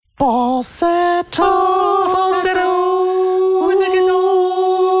Falsetto.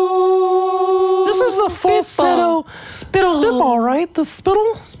 This is the falsetto spitball, right? The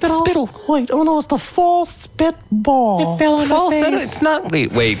spittle. Wait, oh no, it's the fall spitball. It fell on falsetto. my face. It's not.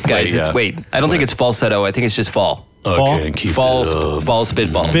 Wait, guys. Wait. I don't think it's falsetto. I think it's just fall. Okay, keep Fall spitball.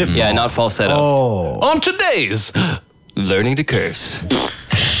 Spitball. Yeah, not falsetto. Oh. On today's Learning to curse.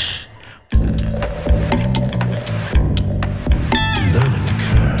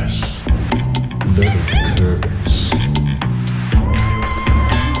 Learning to curse.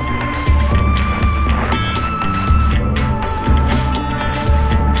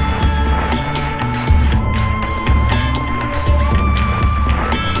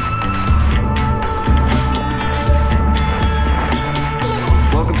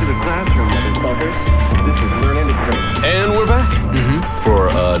 Welcome to the classroom, motherfuckers. This is Learning to Curse. And we're back for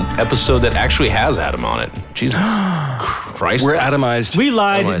an episode that actually has Adam on it. Jesus Christ. We're atomized. We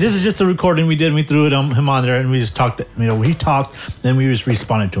lied. Atomized. This is just a recording we did. We threw him on there, and we just talked. He talked, and we just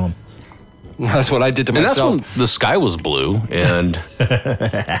responded to him. That's what I did to And that's myself. when the sky was blue, and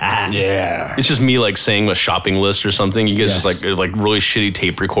Yeah. it's just me like saying a shopping list or something. You guys just like really shitty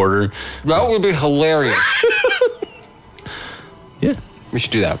tape recorder. That would be hilarious. Yeah. We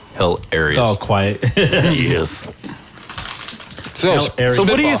should do that. Hilarious. Oh, quiet. Yes. So So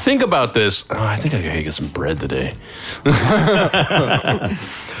what do you think about this? Oh, I think I gotta get some bread today.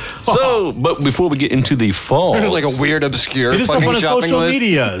 So, but before we get into the fall, There's like a weird, obscure It is up fucking on the shopping social list.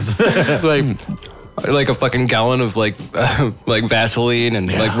 medias. like a fucking gallon of like Vaseline and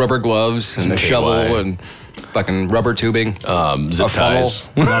like rubber gloves and a KY. shovel and fucking rubber tubing. zip a ties.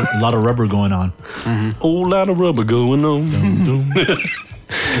 a lot of rubber going on. Whole lot of rubber going on.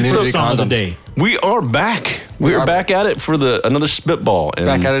 Community Song of the condoms. day. We are back. We We're are back at it for another spitball. And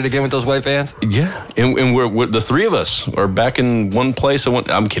Back at it again with those white vans. Yeah, and we're the three of us are back in one place.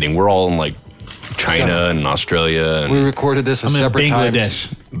 I'm kidding. We're all in like China and Australia and We recorded this at I'm in separate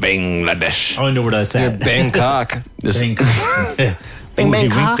Bangladesh. Bangladesh. I don't know where that's times. at. Bangkok. This- Ooh, he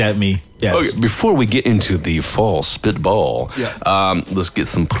winked at me. Yes. Okay, before we get into the fall spitball, Yeah. let's get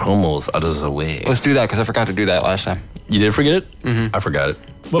some promos out of the way. Let's do that because I forgot to do that last time. You did forget it? Mm-hmm. I forgot it.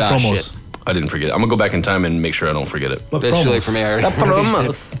 What Nah, promos? shit. I didn't forget it. I'm gonna go back in time and make sure I don't forget it. What That's too promos? late for me. I already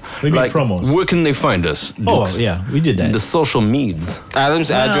released it. We mean promos. Where can they find us? Oh, Dukes? yeah. We did that. The social medias.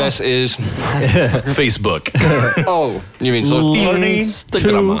 Adam's address is. Facebook. Oh, you mean so? Learning to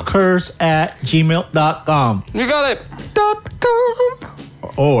Instagram. curse at gmail.com. You got it.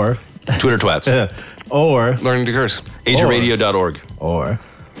 Or, Twitter twats. or Learning to curse. AgeRadio.org. or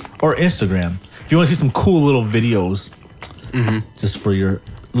Instagram. If you want to see some cool little videos, just for your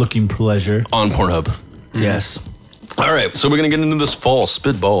looking pleasure. On Pornhub. Yes. All right, so we're going to get into this fall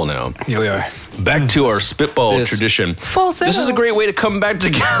spitball now. Here we are. Back to our spitball Yes. tradition. This is a great way to come back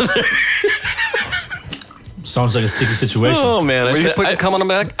together. Sounds like a sticky situation. Oh, man. Were you putting cum on the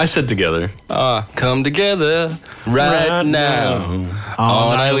back? I said together. Come together right now.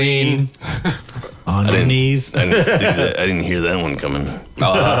 On Eileen. On your knees. I didn't see that. I didn't hear that one coming.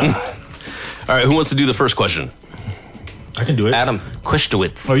 All right, who wants to do the first question? I can do it. Adam.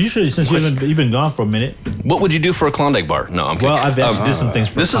 Questowitz. Oh, you should, since you've been gone for a minute. What would you do for a Klondike bar? No, I'm kidding. Well, I've actually did some things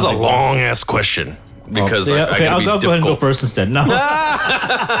for This is a long-ass question. Because Yeah, I okay, gotta I'll be go ahead and go difficult. first instead. No. Go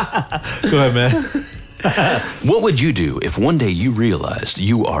ahead, man. What would you do if one day you realized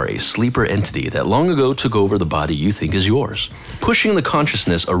you are a sleeper entity that long ago took over the body you think is yours, pushing the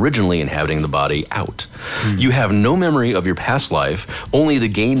consciousness originally inhabiting the body out? You have no memory of your past life, only the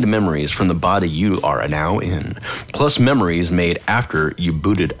gained memories from the body you are now in, plus memories made after you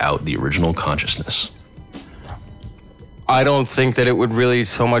booted out the original consciousness. I don't think that it would really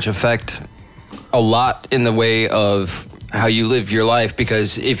so much affect a lot in the way of how you live your life,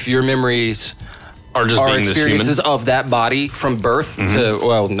 because if your memories Are just are being this human? experiences of that body from birth to,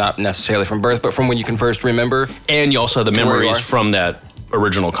 well, not necessarily from birth, but from when you can first remember. And you also have the where you memories are. from that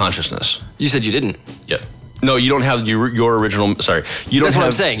original consciousness. You said you didn't. Yeah. No, you don't have your original. Sorry, you don't. That's have, what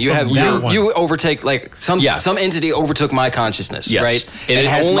I'm saying. You have that one. you overtake like some Yeah. entity overtook my consciousness, Yes. right? And it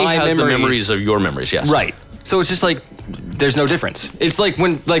has only my has the memories of your memories. Yes. Right. So it's just like there's no difference. It's like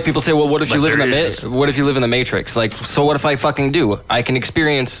when like people say, well, what if you Like live in there the is. what if you live in the Matrix? Like, so what if I fucking do? I can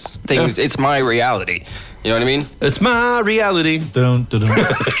experience things. Yeah. It's my reality. You know what I mean? It's my reality. Dun, dun, dun.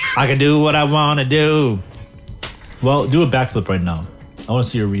 I can do what I want to do. Well, do a backflip right now. I want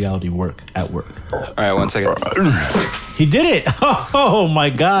to see your reality work at work. All right, 1 second. He did it. Oh my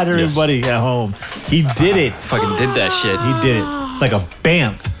God, everybody at home. He did it. Fucking did that shit. He did it. Like a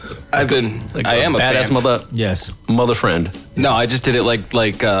bamf. I am a badass Bamf. Yes. mother friend. No, I just did it like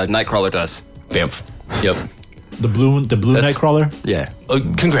Nightcrawler does. Bamf. Yep. The blue That's- nightcrawler. Yeah.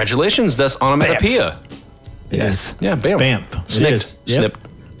 Congratulations, that's onomatopoeia. Yes. Yeah, bam. Bamf. It Snicked. is. Yep.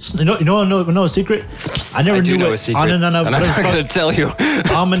 Snip. You know a secret? I never I do knew know what a secret. And I'm not going to tell you.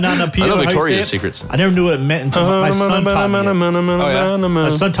 Amananapia. I know how you Victoria's say it? secrets. I never knew what it meant until my son taught me. Oh, My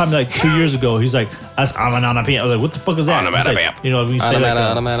son taught me like 2 years ago. He's like, that's Amananapia. I was like, what the fuck is that? He's like, you know, when you say like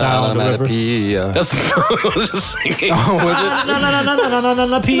a sound or whatever. Onomatopoeia. That's the song I was just singing. Oh, was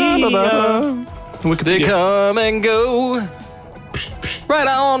it? They come and go. Right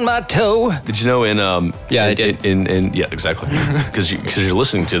on my toe. Did you know in Yeah, I did. In yeah, exactly. Because you're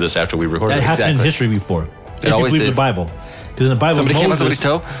listening to this after we recorded. That it. happened in Exactly. history before. If you always believe did. the Bible. Because in the Bible, Somebody came on Moses,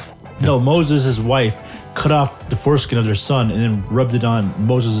 somebody's toe? no, Moses, his wife, cut off the foreskin of their son and then rubbed it on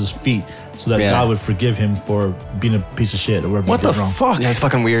Moses' feet so that Yeah. God would forgive him for being a piece of shit or whatever What he the did wrong. fuck? Yeah, it's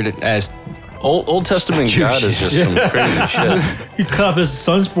fucking weird as Old Testament Jew God is shit. just some crazy shit. He cut off his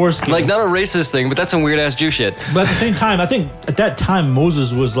son's foreskin. like not a racist thing, but that's some weird ass Jew shit. But at the same time, I think at that time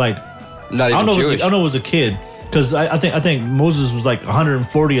Moses was like, Not I even don't know, Jewish. I don't know, if it was a kid because I think Moses was like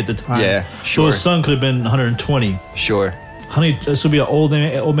 140 at the time. Yeah, So sure. his son could have been 120. Sure. Honey, this would be an old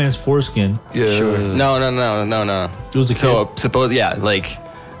man's foreskin. Yeah. Sure. No. It was a So kid. suppose like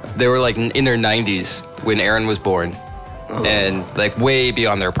they were like in their 90s when Aaron was born. And like way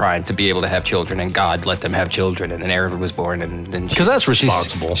beyond their prime to be able to have children, and God let them have children, and then Aaron was born, and then 'Cause that's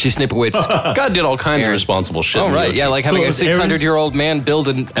responsible. She Snipowitz. God did all kinds of Aaron. responsible shit. Oh in right, the yeah, OT. like having So a was Aaron's- 600-year-old man build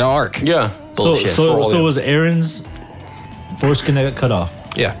an ark. Yeah. Bullshit. for all So them. was Aaron's foreskin that got cut off.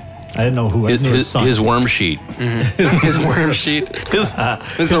 Yeah. I didn't know who. I didn't know his son. His worm sheet. His worm sheet. This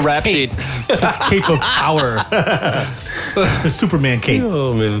is a rap sheet. His cape of power. The Superman cape.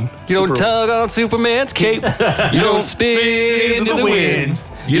 Oh man. You don't tug on Superman's cape. You don't spin in the wind.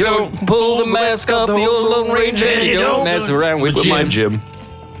 You don't pull the mask off the old Lone Ranger. And you don't mess around with With my Jim. Jim.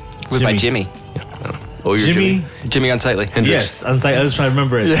 With my Jimmy. Oh, you're Jimmy. Jimmy Unsightly. Hendrix. Yes, I was trying to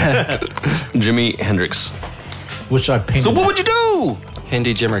remember it. Jimi Hendrix. Which I painted. So what would you do?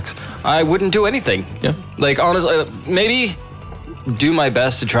 Hindi Jimmicks. I wouldn't do anything. Yeah. Like, honestly, maybe do my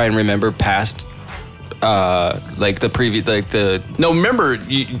best to try and remember past, like the previous, like the. No, remember,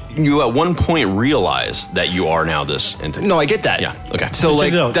 you at one point realized that you are now this entity. No, I get that. Yeah, okay. So, Check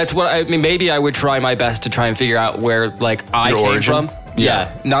like, it out. that's what I mean. Maybe I would try my best to try and figure out where, like, I Your came origin? from.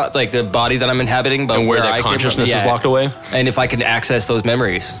 Yeah. Not like the body that I'm inhabiting, but And where that I came from. consciousness is Yeah. locked away? And if I can access those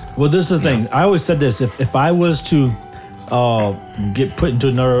memories. Well, this is the thing. I always said this: if I was to get put into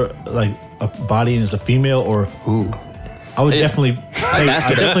another like a body and as a female, or I would definitely.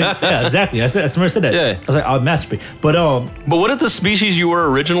 masturbate. Yeah, exactly. I remember I said that. Yeah. I was like, I would masturbate, but But what if the species you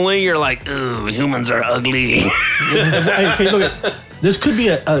were originally, you're like, ooh, humans are ugly. okay, look at this. Could be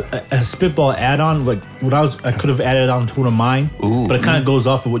a Spitball add-on. Like what I could have added on to one of mine, but it kind of goes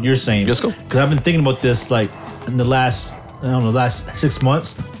off of what you're saying. Let's go. Because I've been thinking about this like in the last 6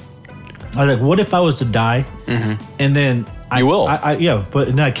 months. I was like, what if I was to die, and then You will. but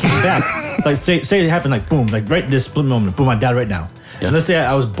then I came back. Like say it happened like boom, like right in this split moment, boom, I died right now. Yeah. And let's say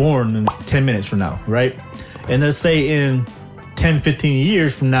I was born in 10 minutes from now, right? And let's say in 10, 15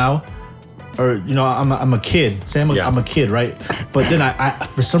 years from now, or I'm a kid. Say I'm a kid, right? But then I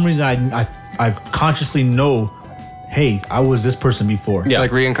for some reason I consciously know, hey, I was this person before. Yeah.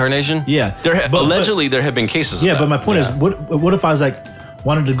 Like reincarnation? Yeah. Allegedly, there have been cases Yeah, of but that. my point is, what if I was like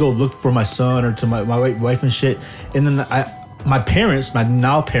wanted to go look for my son or to my wife and shit, and then my parents, my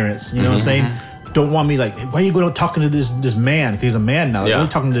now parents, you know what I'm saying, don't want me like, why are you going talking to this man? Because he's a man now. Yeah. You're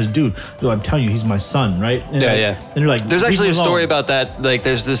talking to this dude. Dude, I'm telling you, he's my son, right? And And you're like, There's leave actually me a story alone. about that. Like,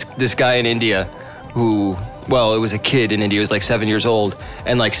 there's this guy in India who, well, it was a kid in India. He was like 7 years old,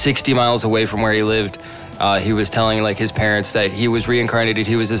 and like 60 miles away from where he lived, he was telling like his parents that he was reincarnated.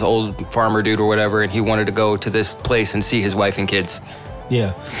 He was this old farmer dude or whatever, and he wanted to go to this place and see his wife and kids.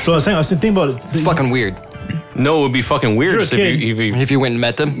 Yeah. So I was thinking about it. Fucking weird. No, it would be fucking weird You're a if kid. you If you went and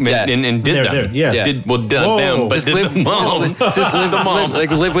met them, met yeah. and did There, them. there, yeah. Did Whoa. them, but Just did the mom. just live the mom, like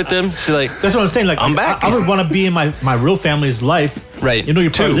live with them. So like, That's what I'm saying. Like, I'm back. I would want to be in my real family's life. Right. You know,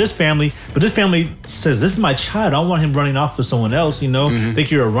 you're part Two. of this family, but this family says, this is my child. I don't want him running off with someone else, you know? Think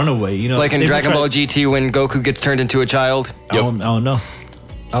you're a runaway, you know? like in They Dragon try- Ball GT when Goku gets turned into a child. I don't know.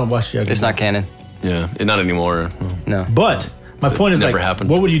 I don't watch Dragon It's Ball. not canon. Yeah, not anymore. No. But my point is, never like, happened.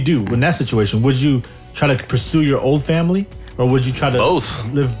 what would you do in that situation? Would you try to pursue your old family? Or would you try to Both.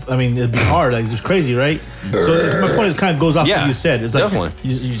 live? I mean, it'd be hard. Like, it's crazy, right? So my point is, kind of goes off Yeah, what you said. It's like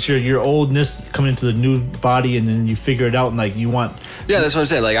definitely. your oldness coming into the new body, and then you figure it out, and like you want. Yeah, that's what I'm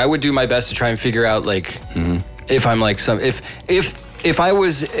saying. Like, I would do my best to try and figure out, like, if I'm like if I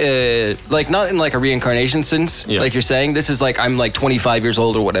was like not in like a reincarnation sense, like you're saying. This is like I'm like 25 years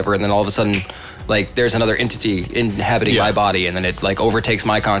old or whatever, and then all of a sudden, like there's another entity inhabiting my body, and then it like overtakes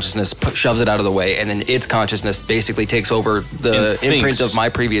my consciousness, shoves it out of the way, and then its consciousness basically takes over the imprint of my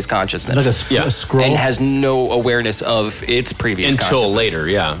previous consciousness, like a scroll, and has no awareness of its previous until later.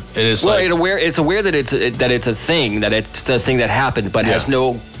 Yeah, and it's it's aware that it's a thing, that it's the thing that happened, but has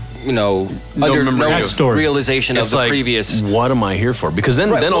no realization of the previous. What am I here for? Because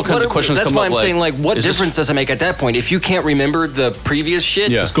then all kinds of questions come up. That's why I'm saying, like, what difference does it make at that point? If you can't remember the previous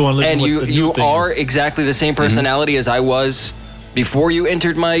shit, and you are exactly the same personality as I was before you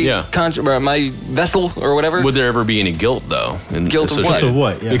entered my my vessel or whatever. Would there ever be any guilt though? Guilt of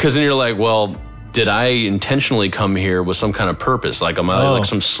what? Yeah. Because then you're like, well, did I intentionally come here with some kind of purpose? Like, am I like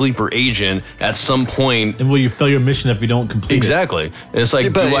some sleeper agent at some point? And will you fail your mission if you don't complete it? Exactly. And it's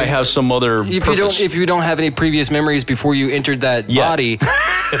like, do I have some other purpose? If you don't have any previous memories before you entered that body,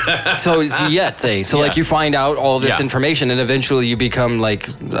 so it's a yet thing. So like you find out all this information, and eventually you become like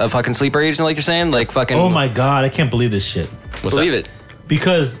a fucking sleeper agent, like you're saying, like fucking. Oh my god, I can't believe this shit. Believe it.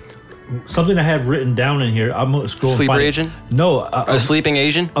 Because something I have written down in here, I'm gonna scroll. Sleeper agent? No, a sleeping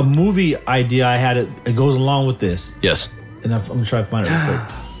Asian. A movie idea I had. It goes along with this. Yes. And I'm gonna try to find it real quick.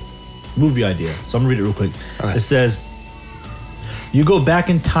 Movie idea. So I'm gonna read it real quick. Okay. It says, "You go back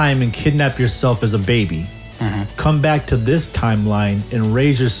in time and kidnap yourself as a baby. Come back to this timeline and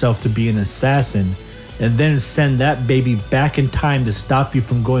raise yourself to be an assassin, and then send that baby back in time to stop you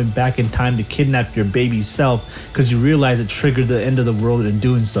from going back in time to kidnap your baby self because you realize it triggered the end of the world in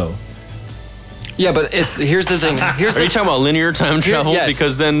doing so." Yeah, but here's the thing. Are you talking about linear time travel? Yes.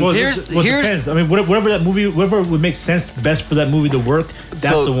 Because then depends. I mean, whatever would make sense best for that movie to work,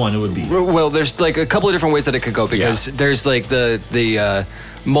 that's the one it would be. Well, there's like a couple of different ways that it could go, because there's like the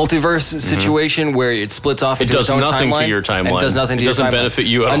multiverse situation where it splits off into its own timeline. It does nothing to your timeline. It does nothing to your timeline. It doesn't benefit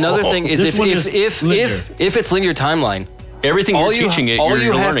you at all. Another thing is if it's linear timeline, everything you're teaching it, all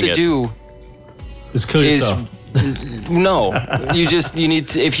you have to do is kill yourself. No, you need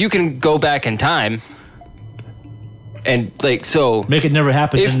to, if you can go back in time and like make it never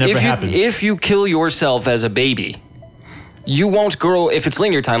happen. If you kill yourself as a baby, you won't grow. If it's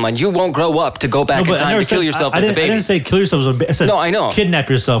linear timeline, you won't grow up to go back in time to kill yourself as a baby. I didn't say kill yourself as a baby. I said no, I know. Kidnap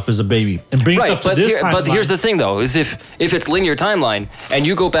yourself as a baby and bring yourself to this timeline. But here's the thing, though: is if it's linear timeline and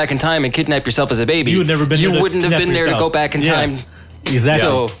you go back in time and kidnap yourself as a baby, you wouldn't have been there to go back in time.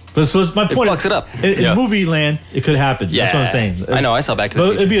 Exactly. So my point fucks it up. In movie land, it could happen. Yeah. That's what I'm saying. I know. I saw Back to the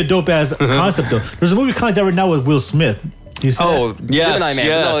Future. It'd be a dope ass concept though. There's a movie coming out right now with Will Smith. Yes, Gemini Man.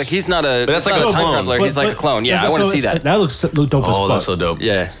 Yes. No, he's not a. But that's like a time traveler. He's like a clone. Yeah, I want to see that. That looks dope as fuck. Oh, that's so dope.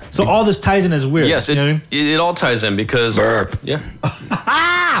 Yeah. So all this ties in as weird. Yes, it all ties in because burp. Yeah.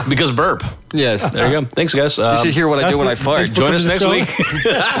 Because burp. Yes. There you go. Thanks, guys. You should hear what I do when I fart. Join us next week.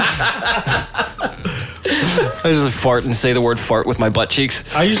 I just fart and say the word fart with my butt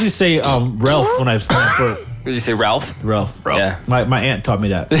cheeks. I usually say Ralph when I fart. Did you say Ralph? Ralph. Yeah. My aunt taught me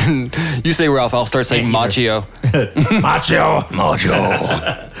that. You say Ralph, I'll start saying Machio.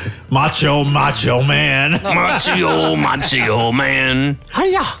 Macho man. Macho man.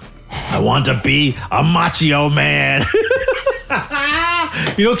 Hiya. I want to be a macho man.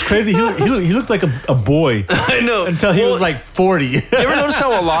 You know what's crazy? He looked like a boy. I know. Until he was like 40. You ever notice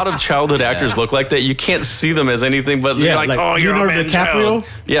how a lot of childhood actors look like that? You can't see them as anything but you're like, oh, you're a man child.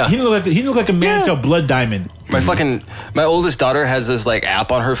 Yeah. He looked like a man child blood diamond. My oldest daughter has this like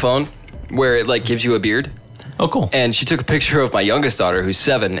app on her phone where it like gives you a beard. Oh, cool. And she took a picture of my youngest daughter, who's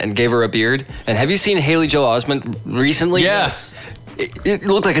 7, and gave her a beard. And have you seen Haley Joel Osment recently? Yes. It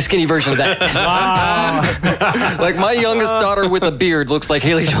looked like a skinny version of that. Wow. Like my youngest daughter with a beard looks like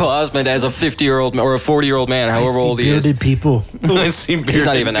Haley Joel Osment as a 50-year-old or a 40-year-old man, however old he is. Bearded people. I see bearded He's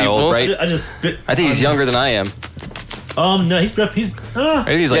not even that old, right? I think he's younger than I am. No, he's like he's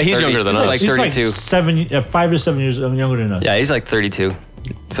 30, younger than us. Like 32. Like 5 to 7 years younger than us. Yeah, he's like 32.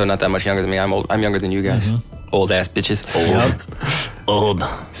 So not that much younger than me. I'm old. I'm younger than you guys. Mm-hmm. Old ass bitches. Old.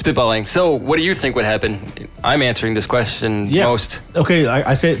 Spitballing. So, what do you think would happen? I'm answering this question most. Okay,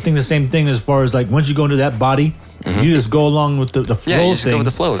 I think the same thing as far as like once you go into that body, you just go along with the flow. Yeah, you just go with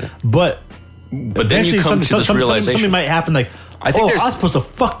the flow of it. But then you come to this realization. Something might happen like, I think I was supposed to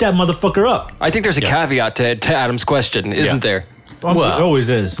fuck that motherfucker up. I think there's a caveat to Adam's question, isn't there? Well, it always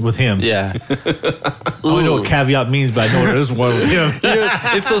is with him. Yeah. I don't know what caveat means, but I know what it is one with him.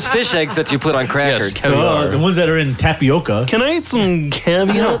 It's those fish eggs that you put on crackers. Yes, the ones that are in tapioca. Can I eat some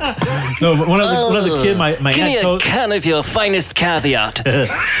caveat? No, but when I was a kid, my Give aunt me a can of your finest caveat.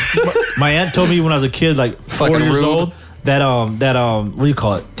 My aunt told me when I was a kid, like 4 years old, that what do you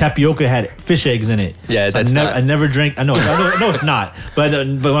call it? Tapioca had fish eggs in it. Yeah, that's I never drank. I know it's not. But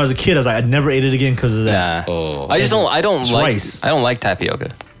when I was a kid, I was like, I never ate it again because of that. Nah. I don't like rice. I don't like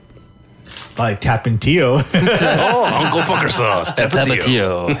tapioca. Like Tapatio. Uncle Fucker Sauce.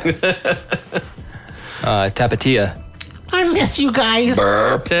 Tapatio. Tapatia. I miss you guys.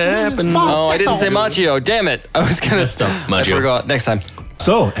 Burp. Oh, I didn't say Machio. Damn it. I was going to. I Machio. forgot. Next time.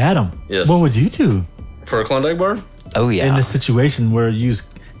 So, Adam, Yes. what would you do For a Klondike bar? Oh, yeah. in this situation where you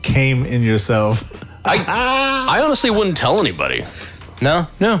came in yourself? I honestly wouldn't tell anybody. No?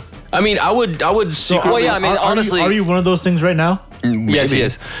 No. I mean, I would secretly. Well, yeah, I mean, honestly. Are you one of those things right now? Yes, he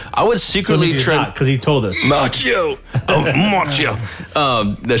is. I would secretly try. Because he told us. Macho. Oh, macho.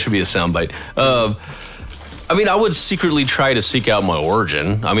 That should be a soundbite. I mean, I would secretly try to seek out my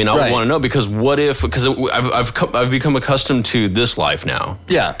origin. I mean, I would Right. want to know because what if? Because I've become accustomed to this life now.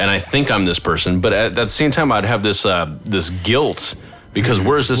 Yeah. And I think I'm this person, but at the same time, I'd have this this guilt because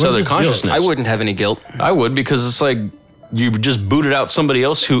where's this Where's other this guilt? consciousness? I wouldn't have any guilt. I would because it's like you just booted out somebody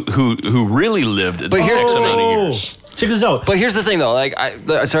else who really lived. But here's X the amount thing. of years. Check this out. But here's the thing, though. Like,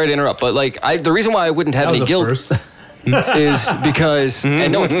 sorry to interrupt, but like, the reason why I wouldn't have That any was a guilt first. is because,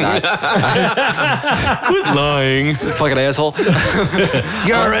 and no, it's not. Quit lying. Fucking asshole.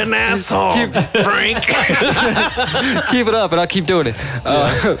 You're an asshole, Frank. Keep it up, and I'll keep doing it.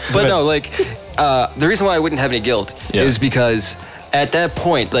 But no, like, the reason why I wouldn't have any guilt is because at that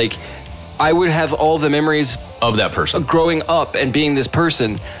point, like, I would have all the memories Of that person. growing up and being this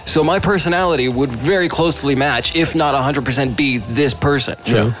person. So my personality would very closely match, if not 100% be this person.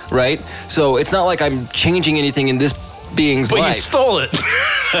 True. Right? So it's not like I'm changing anything in this being's But life. you stole it.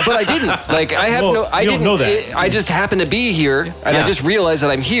 But I didn't. Like, I have Well, I you don't didn't know that. I just happened to be here, and I Yeah. just realized that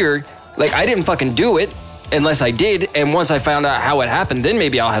I'm here. Like, I didn't fucking do it unless I did. And once I found out how it happened, then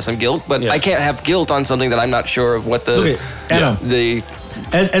maybe I'll have some guilt. But Yeah. I can't have guilt on something that I'm not sure of what the Okay, Adam. the.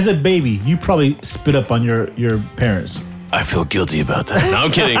 As a baby, you probably spit up on your parents. I feel guilty about that. No,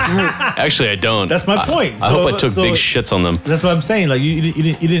 I'm kidding. Actually, I don't. That's my point. I hope I took So- big shits on them. That's what I'm saying. Like you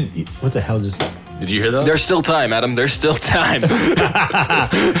didn't. What the hell just Did you hear that? There's still time, Adam. There's still time. get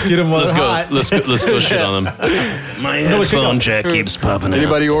him Let's go. hot? Let's go shit on them. My No, but check headphone out- jack keeps popping out.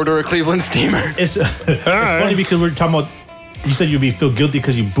 Anybody order a Cleveland steamer? It's funny because we're talking about. You said you'd be feel guilty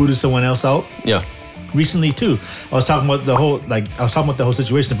because you booted someone else out. Yeah. Recently too, I was talking about the whole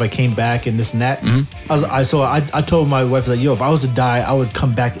situation. If I came back and this and that, I told my wife like, yo, if I was to die, I would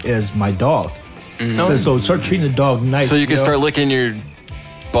come back as my dog. So start treating the dog nice. So you can know? start licking your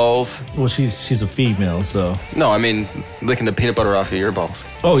balls. Well, she's a female, so. No, I mean licking the peanut butter off of your balls.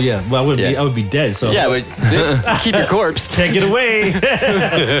 Oh yeah, well Yeah. I would be dead. So Yeah, but keep your corpse. can't get away.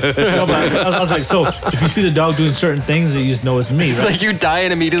 No, but I was like, so if you see the dog doing certain things, you just know it's me, It's right? like you die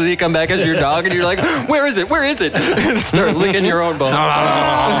and immediately come back as your dog, and you're like, "Where is it? Where is it?" Start licking your own balls.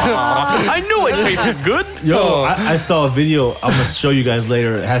 I knew it tasted good. Yo, I saw a video. I'm gonna show you guys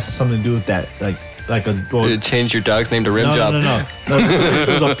later. It has something to do with that, like a. Well, You change your dog's name to Rim no, Job. no.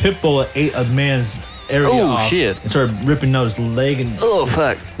 It was a pit bull that ate a man's area Oh, off shit. and started ripping out his leg and. Oh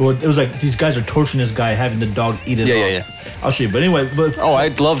fuck. Well, it was like these guys are torturing this guy, having the dog eat it. Yeah, off. I'll show you. But anyway, Oh,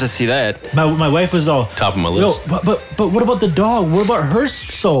 I'd love to see that. my wife was all Top of my Yo, list. but what about the dog? What about her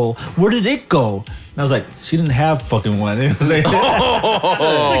soul? Where did it go? And I was like, she didn't have fucking one. It was like,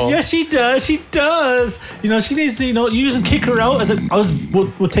 yes, she does. She does. You know, she needs to. You know, you just kick her out. I was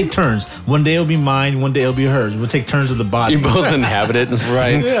like, we'll take turns. One day it'll be mine. One day it'll be hers. We'll take turns with the body. You both inhabit it.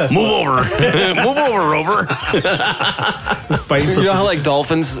 Right. Yeah, so Move over. Move over, Rover. fighting for You know how like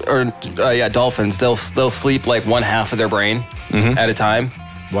dolphins dolphins they'll sleep like one half of their brain at a time.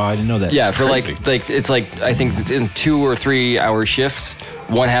 Wow, I didn't know that. Yeah, for crazy. like it's like I think it's in 2 or 3 hour shifts.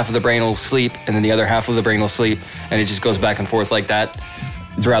 One half of the brain will sleep, and then the other half of the brain will sleep, and it just goes back and forth like that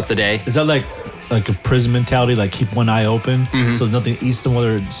throughout the day. Is that like a prison mentality? Like keep one eye open so nothing eats them while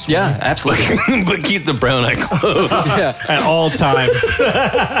they're swimming? Yeah, absolutely. But keep the brown eye closed. Yeah. At all times.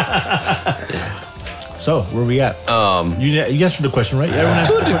 So where we at? You answered the question, right?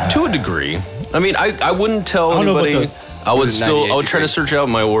 Everyone answered. To a degree. I mean, I wouldn't tell I don't know about anybody. I would 98 try to degrees. search out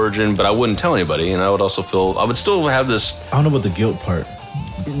my origin, but I wouldn't tell anybody, and I would also I would still have this I don't know about the guilt part.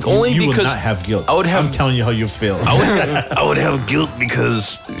 only you because would not have guilt. I would have. I'm telling you how you feel. I would have guilt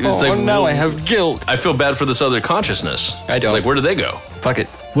because it's like now I have guilt. I feel bad for this other consciousness. I don't. Like, where did they go? Fuck it.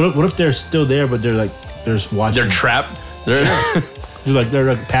 What if they're still there, but they're just watching? They're trapped. They're They're like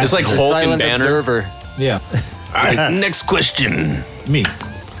it's like passengers. Hulk and Silent Banner. observer. Yeah. All right, next question. Me.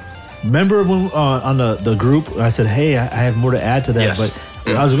 Remember when on the group I said, hey, I have more to add to that, Yes.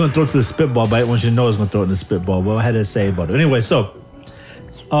 but I was going to throw it to the Spitball, but I didn't want you to know I was going to throw it in the Spitball. What I had to say about it. Anyway, so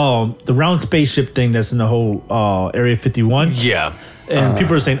the round spaceship thing that's in the whole Area 51. Yeah, And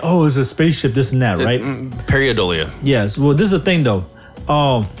people are saying, oh, it's a spaceship, this and that, right? Periodolia. Yes. Well, this is the thing, though.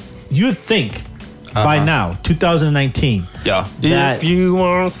 You'd think by now, 2019. Yeah. If you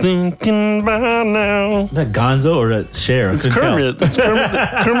are thinking about now. That Gonzo or that Cher? It's Kermit. It's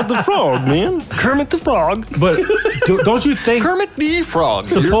Kermit the Frog, man. Kermit the Frog. But don't you think Kermit the Frog.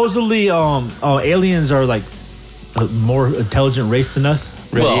 supposedly aliens are like a more intelligent race than us?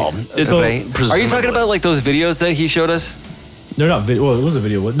 Well, Are you talking about like those videos that he showed us? They're not video. Well, it was a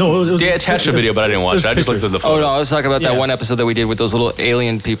video. No, it was. They attached a video, but I didn't watch it. I just looked at the photos. Oh no, I was talking about that Yeah. one episode that we did with those little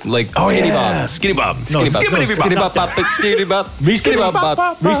alien people, like Skinny Bob. Skinny Bob. Skinny Bob. Skinny Bob. Skinny Bob. Skinny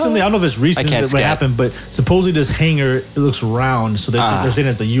Bob. Recently, I don't know if it's recent I can't what scat. happened, but supposedly this hangar it looks round, so they're saying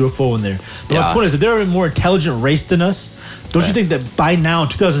it's a UFO in there. But my Yeah. point is, if they're a more intelligent race than us, don't you think that by now,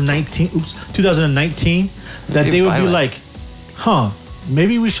 2019, that they would be violent. like, huh?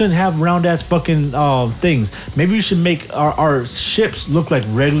 Maybe we shouldn't have round ass fucking things. Maybe we should make our ships look like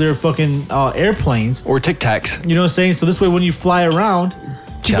regular fucking airplanes. Or Tic Tacs. You know what I'm saying? So this way, when you fly around,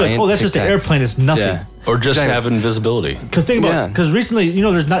 you're like, Giant oh, that's just an Tic Tacs. airplane. It's nothing. Yeah. Or just Giant. have invisibility. Because think about Yeah. because recently,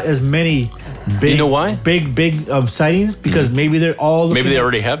 there's not as many big, You know why? big sightings because maybe they're all Maybe looking they at-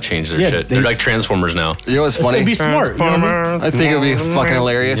 already have changed their Yeah, shit. they- They're like Transformers now. You know what's It'd funny? be smart. You know what I mean? I think it would be fucking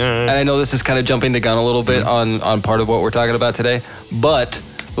hilarious. And I know this is kind of jumping the gun a little bit on part of what we're talking about today. But,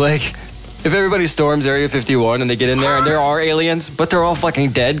 like, if everybody storms Area 51 and they get in there and there are aliens, but they're all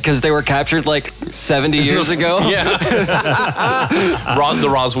fucking dead because they were captured like 70 years ago. Yeah. The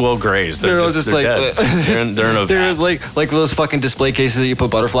Roswell Greys. They're all just like, dead. they're in a They're like those fucking display cases that you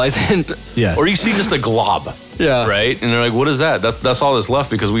put butterflies in. Yes. Or you see just a glob. Yeah. Right? And they're like, what is that? That's all that's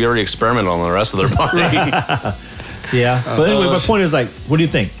left because we already experimented on the rest of their body. Yeah. But anyway, my point is like, what do you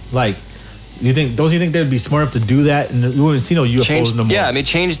think? Like, don't you think they'd be smart enough to do that and you wouldn't see no UFOs Change, no more? yeah, I mean,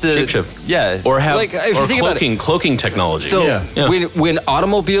 change the Shapeshift. Yeah, Or have like if you or think about it. cloaking technology. So Yeah. when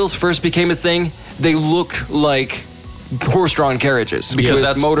automobiles first became a thing, they looked like horse-drawn carriages Because with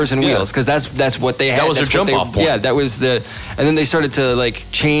that's- motors and yeah. wheels because that's what they had. That was their That's what jump-off point. Yeah, that was and then they started to like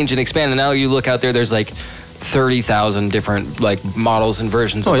change and expand. And now you look out there, there's like 30,000 different like models and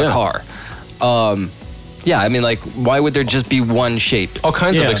versions of Oh, a yeah. car. Yeah, I mean, like, why would there just be one shape? all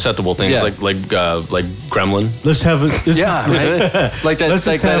kinds of Yeah. acceptable things Yeah. like Gremlin. Let's have it. Yeah, right. Like that, Let's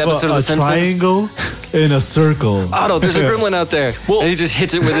like just that have episode a of The Simpsons. triangle and a circle. Otto, there's a gremlin out there. And he just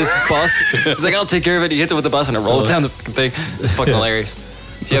hits it with his bus. He's like, I'll take care of it. He hits it with the bus and it rolls down the fucking thing. It's fucking hilarious.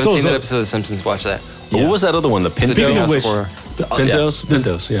 If you haven't seen that episode of The Simpsons, watch that. What was that other one? The It's a Pinto? Speaking of of which, horror. Pintos?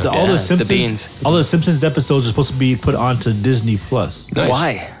 Pintos, yeah. all Yeah, the the Simpsons, beans. all the Simpsons episodes are supposed to be put onto Disney Plus. Nice.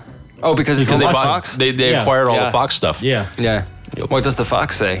 Why? Oh, because it's Because owned they by bought, Fox? they Yeah. acquired all Yeah. the Fox stuff. Yeah. Yeah. Yep. What does the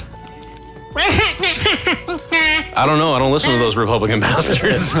Fox say? I don't know. I don't listen to those Republican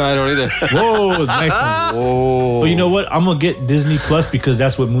bastards. I don't either. Whoa, nice one. Oh. But you know what? I'm gonna get Disney Plus because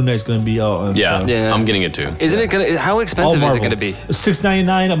that's what Moon Knight's gonna be on. Yeah, so. Yeah. I'm getting it too. Isn't it gonna? How All expensive is Marvel. it gonna be?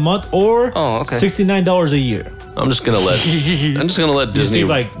 $6.99 a month or Oh, okay. $69 a year. I'm just gonna let Disney see,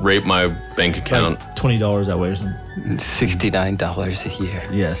 like- rape my bank account. Like $20 that way or something. $69 a year.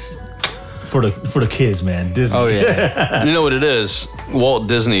 Yes. For the kids, man. Disney. Oh yeah. You know what it is? Walt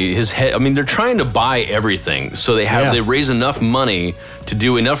Disney, his head. I mean, they're trying to buy everything, so Yeah. they raise enough money to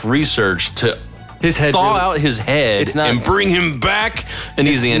do enough research to His head thaw really- out his head It's not- and bring him back, and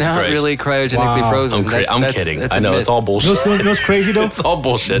he's the It's not Antichrist. really cryogenically Wow. frozen. I'm kidding. that's I a know myth. it's all bullshit. You know what's crazy though? It's all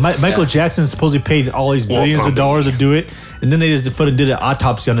bullshit. Michael Jackson supposedly paid all these billions of something. dollars to do it, and then they just fucking did an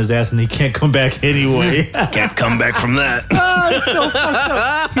autopsy on his ass, and he can't come back anyway. Can't come back from that. Oh, it's so fucked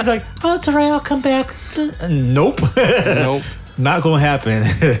up. He's like, oh, it's alright, I'll come back. Nope. Nope. Not gonna happen.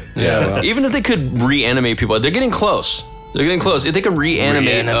 Yeah. Well. Even if they could reanimate people, they're getting close. They're getting close. If they could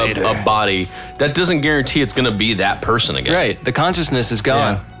reanimate a body, that doesn't guarantee it's going to be that person again. Right. The consciousness is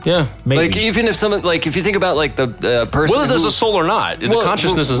gone. Yeah. Maybe. Like even if someone like if you think about like the person Whether there's who- a soul or not, the Well,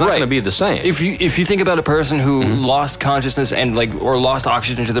 consciousness is not right. going to be the same. If you think about a person who lost consciousness and or lost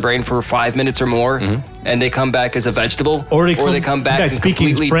oxygen to the brain for 5 minutes or more, and they come back as a vegetable, Or they come back back and speaking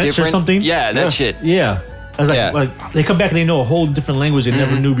completely French or different. something? Yeah, that Yeah. shit. Yeah. I was like, Yeah. like, they come back and they know a whole different language they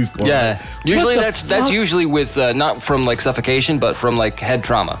never knew before. Yeah, usually the that's fuck? usually with not from like suffocation, but from like head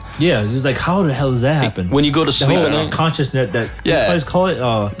trauma. Yeah. It's like, how the hell does that happen? when you go to the sleep whole at night, consciousness that Yeah. what do you guys call it?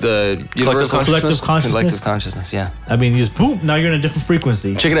 The universal collective consciousness. collective consciousness. Yeah. I mean, you just boom. Now you're in a different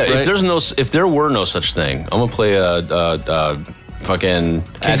frequency. check it out. Right. If there were no such thing, I'm gonna play a fucking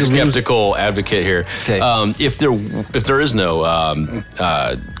skeptical advocate here. Okay. If there is no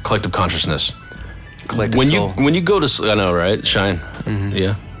collective consciousness, Collective when soul. you go to I know, right? Shine.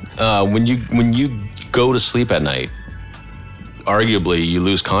 Yeah. When you go to sleep at night, arguably you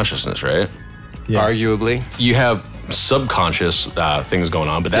lose consciousness, right? Yeah. Arguably. You have subconscious things going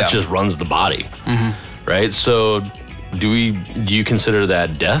on, but that Yeah. just runs the body, right? So, do you consider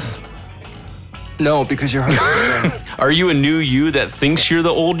that death? No, because your heart. Are you a new you that thinks you're the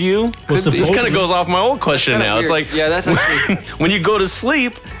old you? Could be. This kind of goes off my old question now. Weird. It's like, yeah, that's actually. when you go to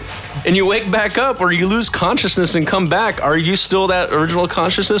sleep and you wake back up or you lose consciousness and come back, are you still that original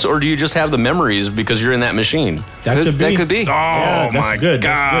consciousness, or do you just have the memories because you're in that machine? That could be. Oh, Yeah, that's my good.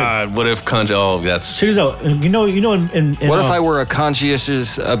 God. That's good. What if that's... Check this out. You know. In What if I were a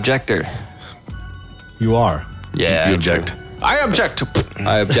conscientious objector? You are. Yeah, You object. I object.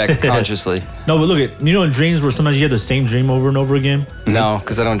 I object consciously. No, but look at in dreams where sometimes you have the same dream over and over again. No,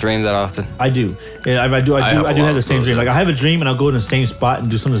 because I don't dream that often. I do. Yeah, I do have a have lot the of same those, dream. yeah. Like I have a dream and I'll go in the same spot and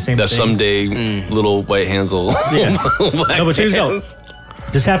do some of the same That things. someday little white hands will... Yes. black No, but check this out. hands.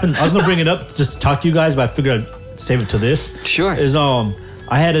 This happened. I was gonna bring it up just to talk to you guys, but I figured I'd save it to this. Sure. Is I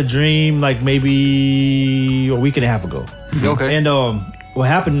had a dream like maybe a week and a half ago. Okay. And what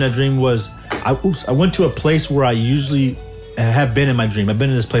happened in that dream was I went to a place where I usually have been in my dream. I've been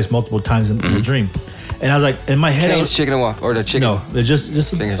in this place multiple times in the dream. And I was like, in my head, I Cane's was, chicken and waffle, or the chicken. no, it's just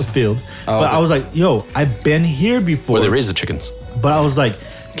a Fingers. field. Oh, but okay. I was like, yo, I've been here before. Where they raise the chickens. But I was like,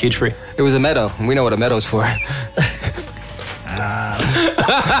 Cage free. It was a meadow. And we know what a meadow's for.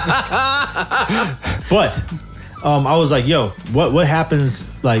 but I was like, yo, what happens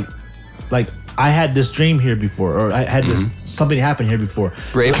like I had this dream here before, or I had this something happen here before.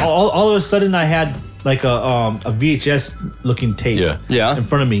 Rape? All of a sudden I had like a VHS looking tape Yeah. in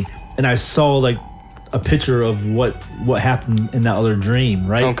front of me, and I saw like a picture of what happened in that other dream,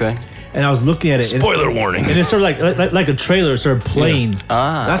 right? Okay. And I was looking at it. Spoiler warning. And it started like a trailer started playing.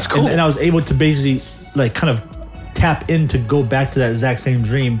 That's cool. And I was able to basically like kind of tap in to go back to that exact same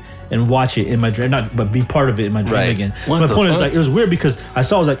dream and watch it in my dream, but be part of it in my dream Right. again. What So my the point is fuck? like it was weird because I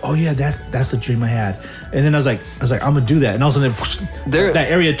was like, oh yeah, that's the dream I had. And then I was like, I'm gonna do that. And all of a sudden, that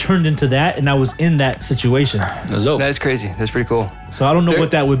area turned into that, and I was in that situation. That's dope. That's crazy. That's pretty cool. So I don't know There-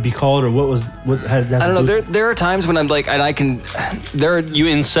 what that would be called, or what has that. I don't know. There are times when I'm like, and I can. You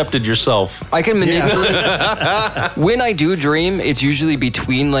incepted yourself. I can manipulate. When I do dream, it's usually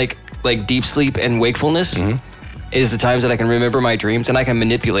between like deep sleep and wakefulness. Is the times that I can remember my dreams and I can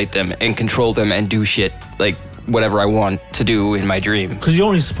manipulate them and control them and do shit like whatever I want to do in my dream. Because you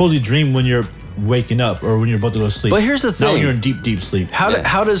only supposedly dream when you're waking up or when you're about to go to sleep. But here's the Not thing. when you're in deep sleep.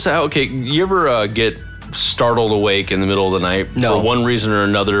 Okay, you ever get startled awake in the middle of the night No. for one reason or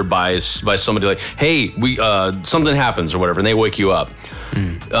another by somebody like, hey, we something happens or whatever, and they wake you up.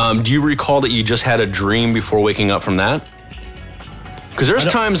 Do you recall that you just had a dream before waking up from that? Because there's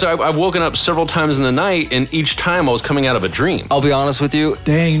times I've woken up several times in the night, and each time I was coming out of a dream. I'll be honest with you.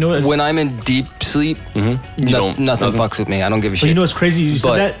 Dang, you know what? When I'm in deep sleep, nothing fucks with me. I don't give a But shit. you know what's crazy? You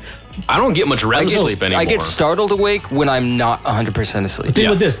But- said that. I don't get much REM sleep anymore. I get startled awake when I'm not 100% asleep. Think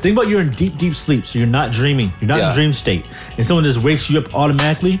about this. Think about you're in deep sleep, so you're not dreaming. You're not in Yeah. dream state, and someone just wakes you up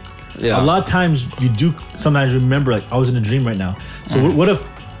automatically. Yeah. A lot of times you do sometimes remember like I was in a dream right now. So what if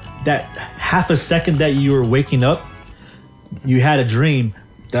that half a second that you were waking up, you had a dream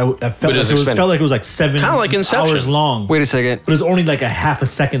that felt like it was like 7 Kinda like Inception. hours long. Wait a second. But it was only like a half a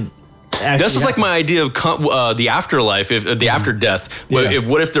second. This is like my idea of the afterlife, the after death. What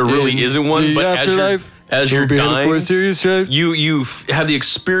if there really isn't one? But as you're dying, you have the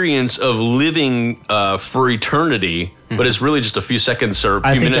experience of living for eternity, but it's really just a few seconds or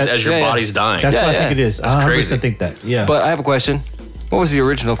a few minutes as your body's dying. That's what I think it is. That's I 100% crazy. think that. Yeah. But I have a question. What was the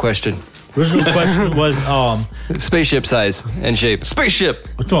original question? Original question was Spaceship size and shape. Spaceship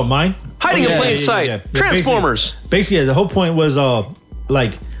what's about mine? hiding in plain sight. Yeah, Transformers. Basically, the whole point was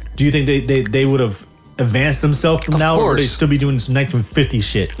like, do you think they would have advanced themselves from now, or would they course. still be doing some 1950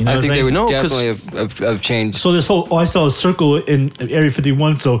 shit? You know I what think I'm they would No, 'cause- definitely have changed. So this whole I saw a circle in Area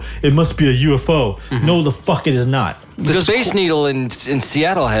 51, so it must be a UFO. No, the fuck it is not. The Space Needle in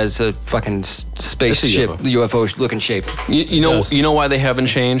Seattle has a fucking spaceship It's a UFO looking shape. You know why they haven't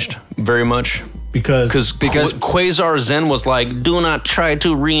changed very much? Because Because- Quasar Zen was like, do not try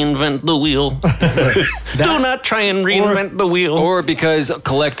to reinvent the wheel. Do not try and reinvent the wheel. Or because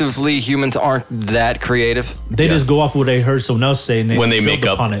collectively humans aren't that creative. they just go off what they heard someone else say, and when they build make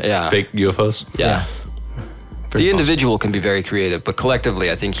up upon it. Yeah. fake UFOs. Yeah. Very The individual can be very creative, but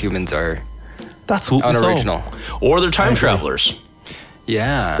collectively I think humans are That's what unoriginal. Or they're time travelers.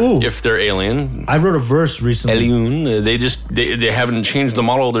 Yeah. Ooh, If they're alien. I wrote a verse recently. Alien, they haven't changed the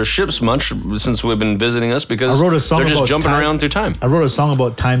model of their ships much since we've been visiting us because I wrote a song they're just about jumping time. around through time. I wrote a song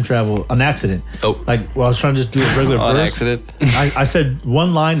about time travel, an accident. Oh. Like, I was trying to just do a regular On verse. accident. I said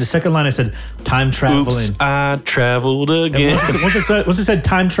one line. The second line, I said time traveling. Oops, I traveled And again. once it said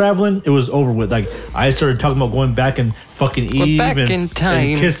time traveling, it was over with. Like, I started talking about going back and fucking We're Eve back in and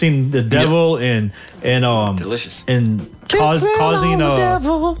time. kissing the devil and Delicious. and causing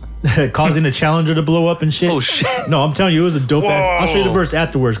causing the Challenger to blow up and shit. Oh, shit. No, I'm telling you, it was a dope ass. I'll show you the verse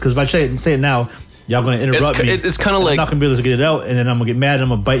afterwards because if I say it now, y'all gonna interrupt me. It's kind of like I'm not gonna be able to get it out, and then I'm gonna get mad and I'm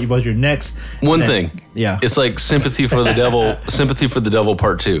gonna bite you both your necks. one And then- thing. yeah. It's like Sympathy for the Devil. Sympathy for the Devil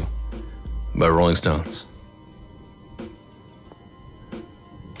Part 2 by Rolling Stones.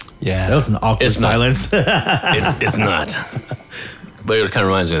 Yeah. That was an awkward It's not. silence. It's not. But it kind of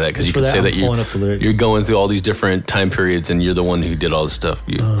reminds me of that because you For can that, say I'm that pulling up the lyrics. you're going through all these different time periods and you're the one who did all this stuff.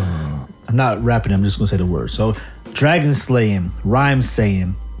 I'm not rapping. I'm just gonna say the words. So, dragon slaying, rhyme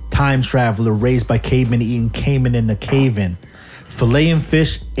saying, time traveler raised by cavemen eating caiman in the cave-in, filleting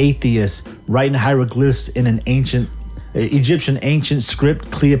fish, atheist, writing hieroglyphs in an ancient Egyptian ancient script.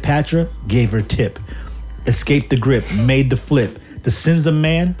 Cleopatra gave her tip, escaped the grip, made the flip. The sins of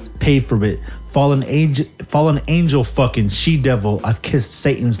man paid for it. Fallen angel fucking she-devil, I've kissed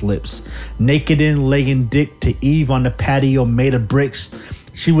Satan's lips. Naked in laying dick to Eve on the patio made of bricks.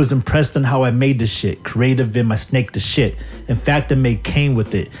 She was impressed on how I made the shit. Creative in my snake the shit. In fact, I made Cain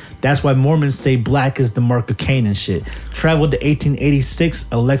with it. That's why Mormons say black is the mark of Cain and shit. Traveled to 1886,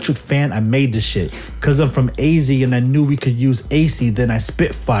 electric fan, I made the shit. Cause I'm from AZ and I knew we could use AC, then I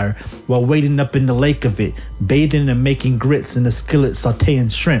spitfire while wading up in the lake of it. Bathing and making grits in the skillet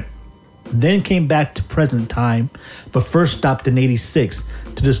sauteing shrimp. Then came back to present time, but first stopped in 86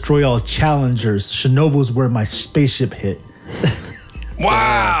 to destroy all challengers. Chernobyls where my spaceship hit.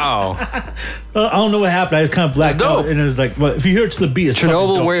 Wow. I don't know what happened. I just kind of blacked That's dope. out, and it was like, well, if you hear it to the beat, it's fucking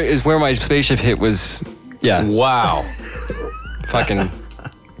Chernobyl dope. where my spaceship hit was, yeah, Wow. fucking,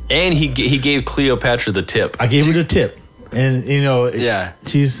 And he gave Cleopatra the tip. I gave her the tip, and Yeah.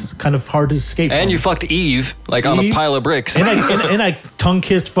 she's kind of hard to escape. and from. you fucked Eve like on a Eve? pile of bricks and I tongue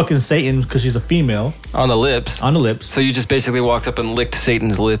kissed fucking Satan because she's a female on the lips. on the lips. So you just basically walked up and licked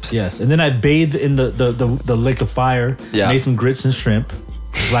Satan's lips. Yes, and then I bathed in the lake of fire. Yeah. Made some grits and shrimp.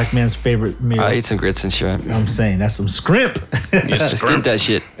 Black man's favorite meal. I ate some grits and shrimp. I'm saying that's some scrimp. Just get that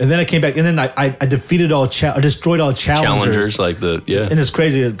shit. And then I came back, and then I destroyed all challengers. Challengers, like the, yeah. And it's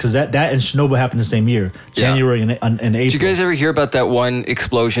crazy because that and Chernobyl happened the same year, Yeah. January and April. Did you guys ever hear about that one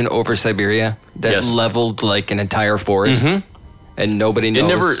explosion over Siberia that Yes. leveled like an entire forest? And nobody It knows.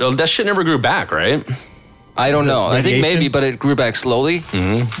 never, that shit never grew back, right? I don't know. I think radiation? maybe, but it grew back slowly.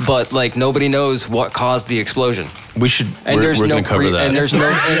 But like nobody knows what caused the explosion. We should, And we're there's going no to cover that. and there's no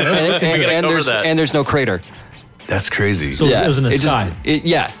and cover that. there's no crater. That's crazy. So it was in the it sky.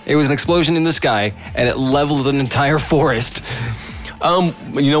 It was an explosion in the sky, and it leveled an entire forest.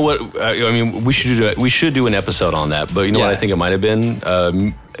 You know what? I mean, we should do an episode on that. But you know what? Yeah. I think it might have been.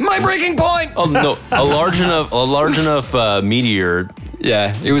 My breaking point. Oh no, a large enough meteor.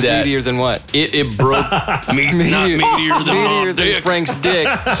 Yeah, it was That- meteor than what? It broke. Not meteor than Meteor than dick. Frank's dick.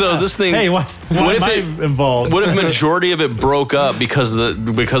 So this thing. Hey, why what am if I it? involved? What if majority of it broke up because of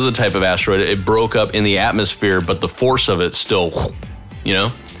the type of asteroid? It broke up in the atmosphere, but the force of it still, you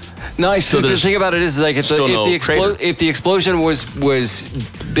know. Nice. So So the there's thing about it is like still no crater. if the explosion was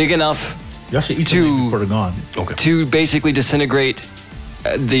big enough Y'all should eat to- something before they're gone. Okay. to basically disintegrate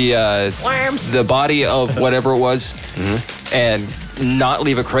the body of whatever it was and not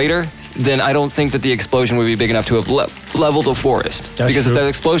leave a crater, then I don't think that the explosion would be big enough to have leveled a forest. That's because true. if that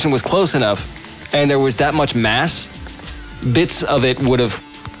explosion was close enough and there was that much mass, bits of it would have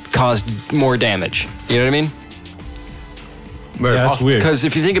caused more damage. You know what I mean? Very Yeah, that's possible. weird. Because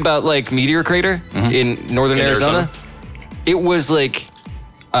if you think about like Meteor Crater in northern In Arizona, Arizona. it was like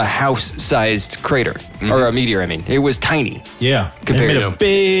a house-sized crater, or a meteor. I mean, it was tiny. Yeah, Compared and it to- made a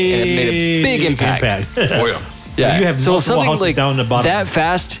big, and it made a big impact. Oh yeah. Yeah, You have so multiple something houses like down the bottom. that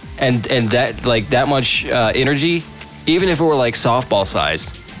fast and that like that much energy, even if it were like softball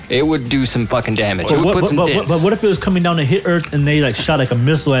sized, it would do some fucking damage. It would put some dents. but what if it was coming down to hit Earth and they like shot like a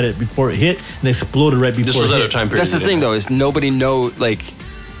missile at it before it hit and it exploded right before This was it at hit? a time period. That's the thing, though, is nobody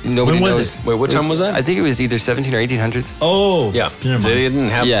Nobody When was knows. it? Wait, what time was that? I think it was either 17 or 1800s. Oh, Yeah. never mind. They didn't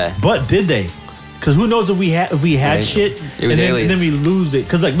have. Yeah. But did they? Because who knows if we had Right. shit It was and then aliens. we lose it.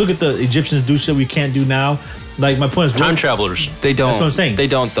 Because like look at the Egyptians do shit we can't do now. Like my point is Time travelers. They don't. That's what I'm saying. They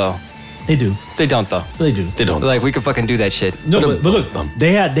don't, though. They do. They don't, though. They do. They don't. Like, we could fucking do that shit. No, but look,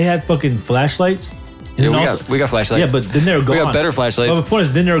 they had fucking flashlights. And Yeah, then we got flashlights. Yeah, but then they were gone. We got better flashlights. But the point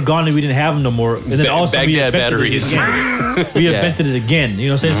is, then they were gone and we didn't have them no more. And then also we Baghdad invented batteries. it again. We invented it again. You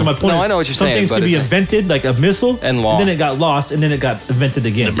know what I'm saying? So my point No, is, I know what you're some saying, things but could be it's- invented, like a missile, And lost. then it got lost, and then it got invented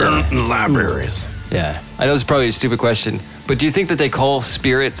again. Burn in the libraries. Yeah. I know this is probably a stupid question, but do you think that they call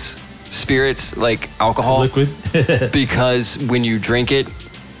spirits like alcohol? Liquid. Because when you drink it,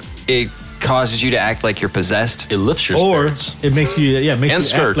 it causes you to act like you're possessed? It lifts your Or spirits. it makes you, makes And you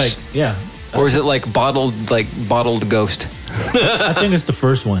skirts. act like, Or is it like bottled ghost? I think it's the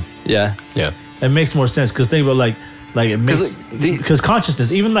first one. Yeah. Yeah. It makes more sense because think about like it makes because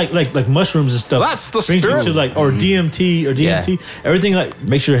consciousness, even like mushrooms and stuff. That's the brings you spirit. to like or DMT everything like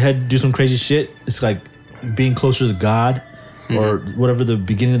makes your head do some crazy shit. It's like being closer to God or whatever the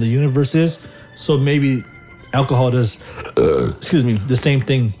beginning of the universe is. So maybe alcohol does, the same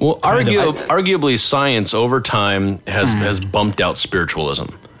thing. Well, kind of. arguably, science over time has bumped out spiritualism.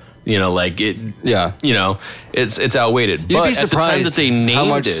 You know, like it. Yeah. You know, it's outweighed. You'd But be at the time surprised that they named how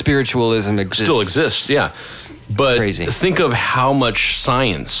much it, spiritualism exists. still exists. Yeah. But crazy. think of how much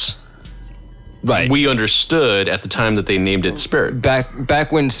science Right. we understood at the time that they named it spirit.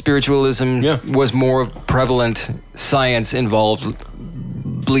 Back when spiritualism was more prevalent, science involved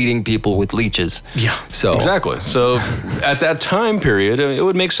bleeding people with leeches. Yeah. So Exactly. So at that time period, it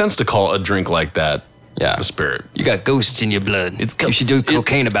would make sense to call a drink like that the spirit. You got ghosts in your blood. You should do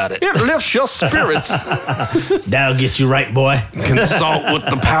cocaine about it. It lifts your spirits. That'll get you right, boy. Consult with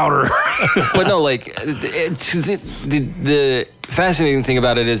the powder. But no, like the fascinating thing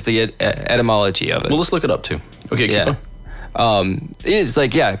about it is the etymology of it. Well, let's look it up too. Okay, keep going. Is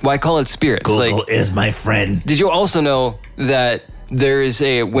like why call it spirits? Google is my friend. Did you also know that there is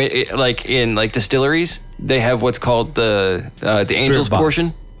like in like distilleries they have what's called the angel's box.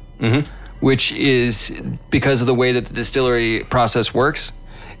 portion, which is because of the way that the distillery process works.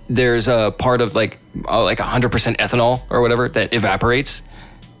 There's a part of like 100% ethanol or whatever that evaporates.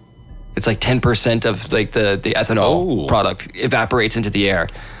 It's like 10% of like the ethanol product evaporates into the air,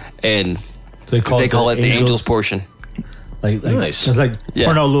 and So they call it the angel's portion. Like Nice. It's like pouring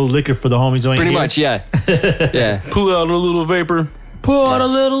out a little liquor for the homies. Pretty much, yeah. Yeah. Pull out a little vapor. Pour out a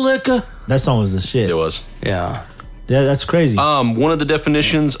little liquor. That song was the shit. It was. Yeah. Yeah, that's crazy. One of the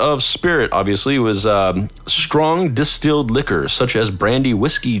definitions of spirit, obviously, was strong distilled liquor, such as brandy,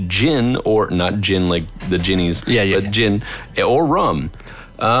 whiskey, gin, or not gin like the ginnies, but gin, or rum.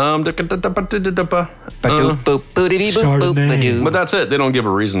 But that's it. They don't give a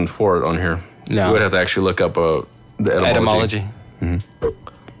reason for it on here. No. You would have to actually look up the etymology. We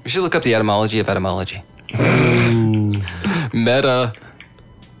should look up the etymology of etymology. Meta.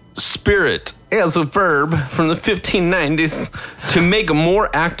 Spirit as a verb from the 1590s to make more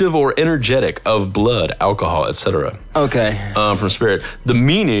active or energetic of blood, alcohol, etc. Okay. From spirit. The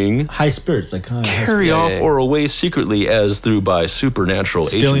meaning High spirits, like carry off or away secretly as through by supernatural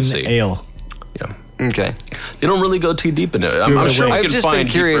spilling agency. the ale. Yeah. Okay. They don't really go too deep into it. I'm sure we I've can just find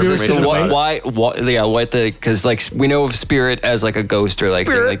been curious deeper as to information. because like we know of spirit as like a ghost or like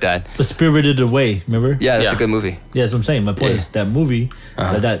thing like that. The Spirited Away, remember? Yeah, that's Yeah. a good movie. Yeah, that's what I'm saying. My point is that movie,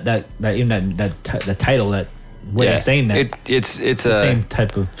 that title, that way of saying that, It's the same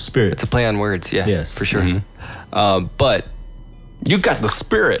type of spirit. It's a play on words. Yeah. Yes. For sure. But You got the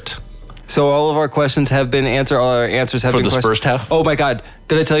spirit. so all of our questions have been answered. All our answers have For been this questioned. first half? Oh my God!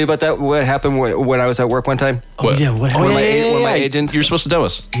 Did I tell you about that? What happened when I was at work one time? What One of happened? my agents. You're supposed to tell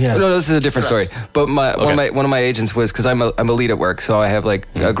us. Yeah. No, this is a different story. But one of my agents was because I'm a lead at work, so I have like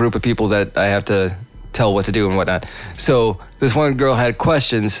a group of people that I have to tell what to do and whatnot. So this one girl had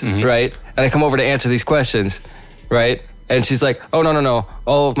questions, right? And I come over to answer these questions, right? And she's like, "Oh no!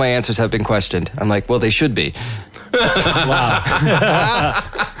 All of my answers have been questioned." I'm like, "Well, they should be."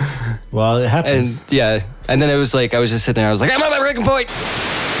 Well, it happens. And then it was like I was just sitting there. I was like, "I'm at my breaking point."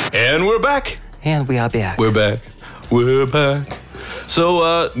 And we're back. And we are back. We're back. We're back.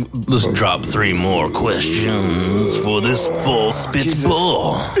 So, let's drop 3 more questions for this full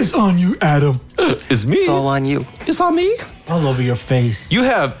Spitball. It's on you, Adam. It's me. It's all on you. It's on me. All over your face. You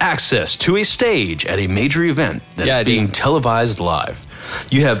have access to a stage at a major event that is being televised live.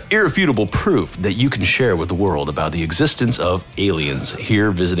 You have irrefutable proof that you can share with the world about the existence of aliens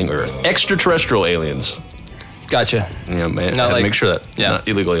here visiting Earth. Extraterrestrial aliens. Gotcha. Yeah, man, Not I had to like- make sure that. yeah. Not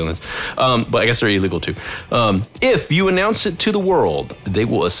illegal aliens. But I guess they're illegal too. If you announce it to the world, they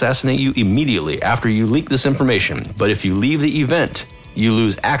will assassinate you immediately after you leak this information. But if you leave the event, you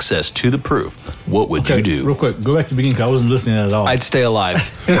lose access to the proof. What would you do? Real quick, go back to the beginning because I wasn't listening at all. I'd stay alive.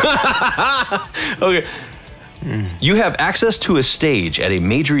 Okay. You have access to a stage at a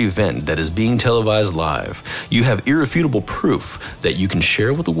major event that is being televised live. You have irrefutable proof that you can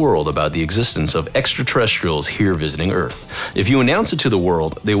share with the world about the existence of extraterrestrials here visiting Earth. If you announce it to the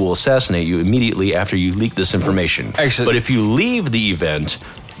world, they will assassinate you immediately after you leak this information. Actually- but if you leave the event,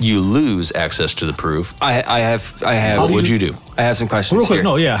 you lose access to the proof. I have. What would you do? I have some questions. Real quick, here.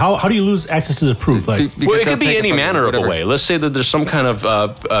 no, yeah. How do you lose access to the proof? Like, Because Well, it they'll could be take any from you, manner of a whatever. way. Let's say that there's some kind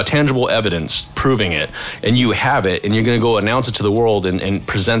of tangible evidence proving it, and you have it, and you're going to go announce it to the world and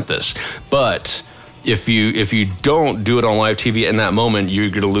present this. But if you don't do it on live TV in that moment, you're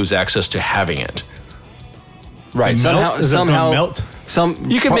going to lose access to having it. Right. Melt? Is it gonna melt?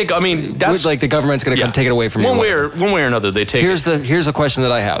 You can make. I mean, that's like the government's going to come take it away from you. one way or another. They take Here's it. a question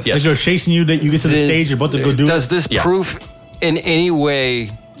that I have. Yes. like they're chasing you, that you get to the stage, you're about to go do Does it. this Yeah. proof in any way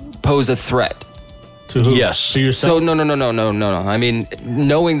pose a threat? To who? Yes. To yourself? So no. I mean,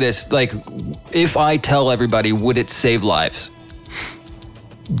 knowing this, like, if I tell everybody, would it save lives?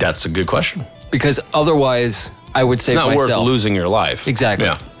 That's a good question. Because otherwise, I would It's save not myself. worth losing your life. Exactly.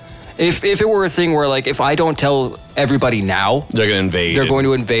 Yeah. If it were a thing where, like, if I don't tell everybody now, They're going to invade. they're going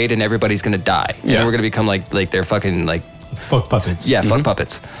to invade and everybody's going to die. And Yeah. then we're going to become like they're fucking like Fuck puppets. yeah, fuck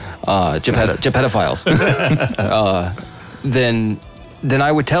puppets, Gepetophiles. Then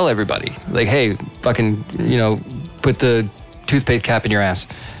I would tell everybody, like, hey, fucking, put the toothpaste cap in your ass.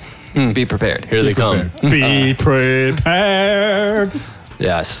 Be prepared. Here they come. Be prepared.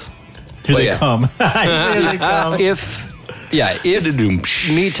 Yes. Here Well, they yeah. come. Here they come. If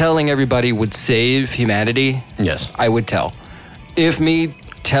me telling everybody would save humanity, Yes. I would tell. If me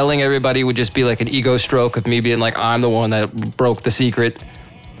telling everybody would just be like an ego stroke of me being like, I'm the one that broke the secret, I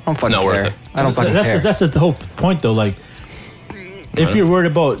don't fucking Not worth care. it. I don't fucking care. That's the whole point, though. Like, if you're worried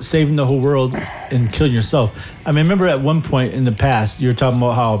about saving the whole world and killing yourself, I mean, remember at one point in the past, you were talking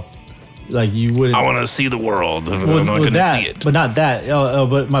about how, like, you wouldn't. I want to see the world. I'm with not going to that, see it. but not that.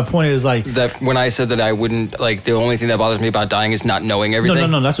 But my point is, like, That when I said that I wouldn't, like, the only thing that bothers me about dying is not knowing everything.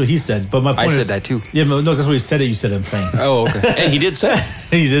 no, that's what he said. But my point I is, said that too. Yeah, no, that's what he said. That you said. I'm saying. Oh, okay. And he did say it.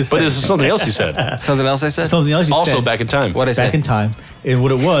 He just But said this is something else he said. Something else I said? something else. He Also said, back in time. What I back said? in time, and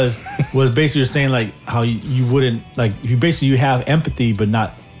what it was basically you're saying, like, how you wouldn't, like, you have empathy, but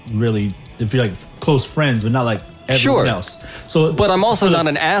not really. If you're like close friends, but not like everyone Sure. else. So, But I'm also not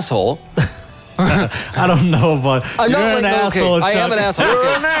an asshole. I don't know, but I'm you're not an like, asshole. okay, I am Chuck. an asshole. You're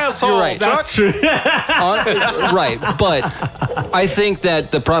Okay. an asshole. You're right. That's true. Right, but I think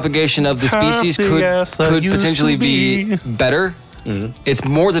that the propagation of the species Happy could as I used potentially to be. better. It's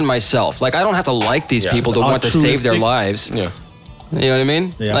more than myself. Like, I don't have to like these Yeah, people it's to want to save their altruistic. lives. Yeah. You know what I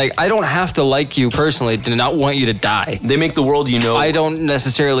mean? Yeah. Like, I don't have to like you personally to not want you to die. They make the world, I don't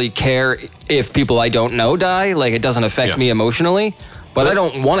necessarily care if people I don't know die. Like, it doesn't affect Yeah. me emotionally, but I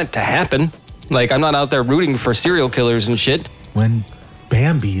don't want it to happen. Like, I'm not out there rooting for serial killers and shit. When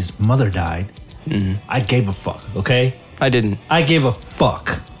Bambi's mother died, I gave a fuck. Okay, I didn't. I gave a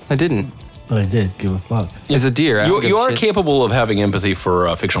fuck, I didn't. but I did give a fuck. As a deer, I don't give You a are shit. capable of having empathy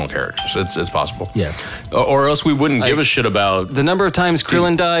for fictional characters. It's possible. Yes. Or else we wouldn't give a shit about. The number of times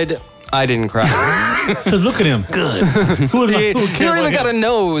Krillin died, I didn't cry. Because look at him. Good. Who You don't even got a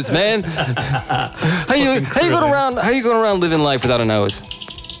nose, man. How you going around living life without a nose?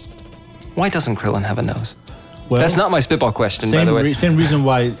 Why doesn't Krillin have a nose? Well, That's not my spitball question, by the way. Same reason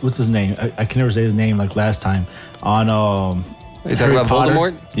why. What's his name? I can never say his name like last time on. You talking Harry about Potter?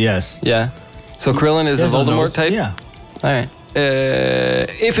 Voldemort? Yes. Yeah. So Krillin is He a has no Voldemort nose. type? Yeah. All right.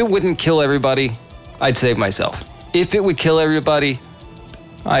 If it wouldn't kill everybody, I'd save myself. If it would kill everybody,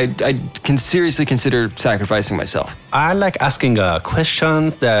 I can seriously consider sacrificing myself. I like asking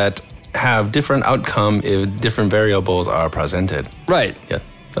questions that have different outcome if different variables are presented. Right. Yeah,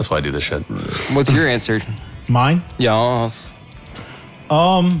 that's why I do this shit. What's your answer? Mine. Yes.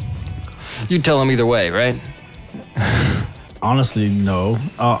 You'd tell him either way, right? Honestly, no.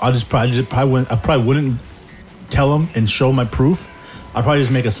 I probably wouldn't tell them and show my proof. I'd probably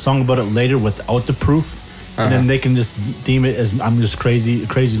just make a song about it later without the proof, and then they can just deem it as I'm just crazy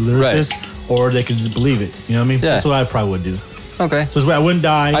lyricist, or they can just believe it. You know what I mean? Yeah. That's what I probably would do. Okay. So this way I wouldn't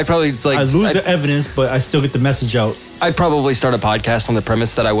die. I'd probably I'd lose the evidence, but I still get the message out. I'd probably start a podcast on the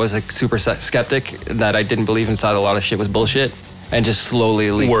premise that I was a super skeptic, that I didn't believe and thought a lot of shit was bullshit, and just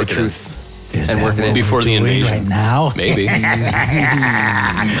slowly leak Work the it in. truth. Is And that working what it before we're the doing invasion. right now? Maybe. You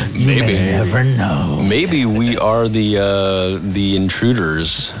Maybe. may never know. Maybe we are the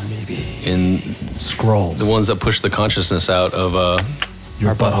intruders in Scrolls. the ones that push the consciousness out of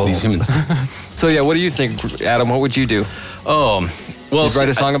Your butthole. these humans. So yeah, what do you think, Adam? What would you do? Oh, well, You'd write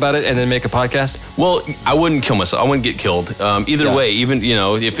a song about it and then make a podcast? Well, I wouldn't kill myself. I wouldn't get killed. Either Yeah. way, even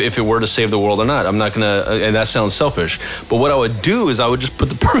if it were to save the world or not, I'm not gonna. And that sounds selfish. But what I would do is I would just put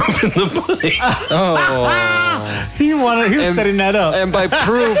the proof in the pudding. He was setting that up. And by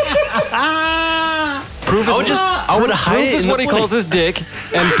proof, I would hide proof it is in what the he pudding. calls his dick,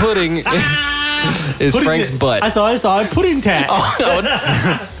 and pudding is Pudding Frank's it- butt. I thought pudding tat.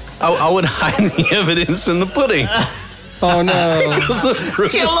 I would hide the evidence in the pudding. Oh no!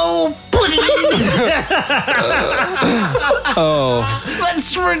 Jello pudding. Oh,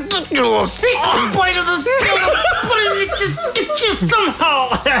 That's ridiculous. Take a bite of this Jello pudding. Just get you somehow.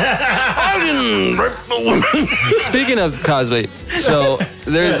 I didn't rape the woman. speaking of Cosby, so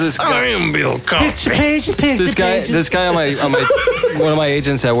there's this I guy, am Bill Cosby. this guy on my one of my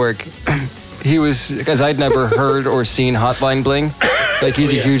agents at work. He was, because I'd never heard or seen Hotline Bling. Like,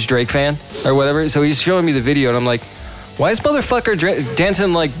 he's a huge Drake fan or whatever. So he's showing me the video, and I'm like, why is motherfucker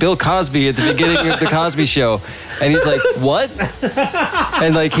dancing like Bill Cosby at the beginning of the Cosby Show? And he's like, what?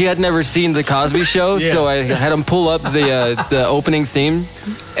 And like, he had never seen the Cosby Show, so I had him pull up the opening theme,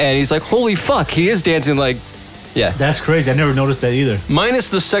 and he's like, holy fuck, he is dancing like, yeah. That's crazy. I never noticed that either. Minus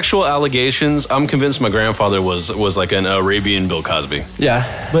the sexual allegations, I'm convinced my grandfather was like an Arabian Bill Cosby.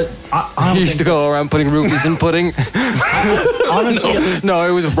 Yeah. But I don't He used to go around putting rupees in pudding. honestly, No,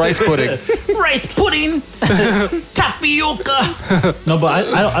 it was rice pudding. Rice pudding. Tapioca. no, but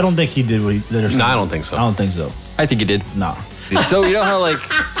I don't think he did what he did. No, I don't think so. I don't think so. I think he did. No. So you know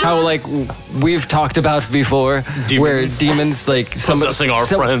how we've talked about before, where demons like Possessing our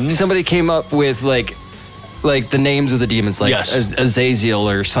friends. Somebody came up with like the names of the demons, like Yes. Azazel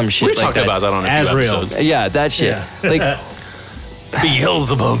or some shit We've like talked that. about that on a few Azrael. episodes. Yeah, that shit. Yeah. Like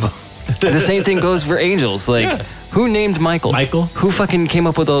Beelzebub. the same thing goes for angels. Like who named Michael? Michael? Who fucking came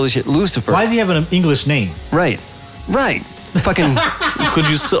up with all this shit? Lucifer. Why does he have an English name? Right. Fucking. Could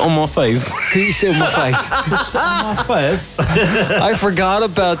you sit on my face? Can you say my face? My face. I forgot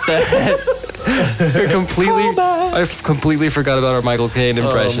about that. I completely forgot about our Michael Caine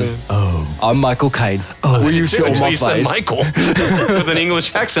impression. I'm Michael Caine. Will you sit on Until my you said face? Michael with an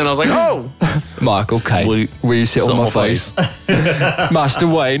English accent. I was like, oh. Michael Caine. Will you sit on my face? Master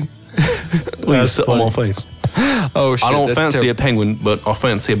Wayne. Will you sit on my face? Oh shit. I don't that's fancy terrible. a penguin, but I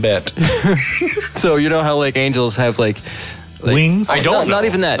fancy a bat. So you know how like angels have like Wings? I don't know. Not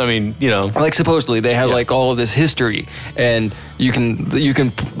even that. I mean, you know. Like supposedly they have like all of this history, and you can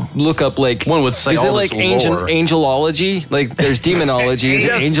look up like One would say is it all like this ancient lore. angelology? Like there's demonology, is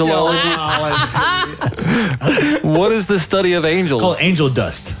it angelology? What is the study of angels? Called angel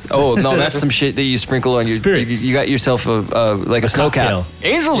dust. Oh no, that's some shit that you sprinkle on your. Spirits. You got yourself a like a snow Cocktail. cap.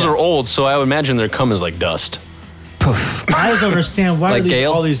 Angels are old, so I would imagine their cum is like dust. Poof. I just don't understand why Like are these,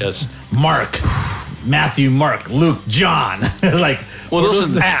 Gale? all these Yes. Mark, Matthew, Mark, Luke, John. like, Well,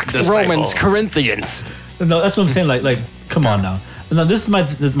 those are Acts, disciples. Romans, Corinthians. no, that's what I'm saying. Like, come on now. No, this is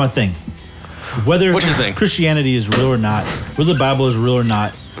my thing. Whether What's your thing? Christianity is real or not, whether the Bible is real or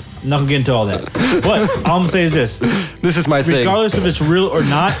not, I'm not gonna get into all that. But all I'm gonna say is this: This is my thing. regardless if it's real or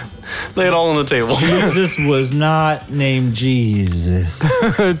not, Lay it all on the table. Jesus was not named Jesus.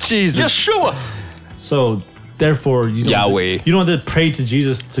 Jesus. Yeshua. So therefore, you don't Yahweh. You don't have to pray to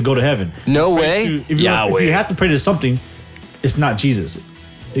Jesus to go to heaven. No Pray way. to- if Yahweh. you have to pray to something, it's not Jesus.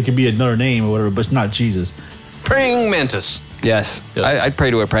 It could be another name or whatever, but it's not Jesus. Praying mantis. Yes. Yeah. I'd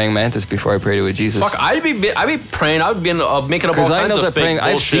pray to a praying mantis before I pray to a Jesus. Fuck, I'd be praying. I'd be making up all Because I kinds know of that fake praying.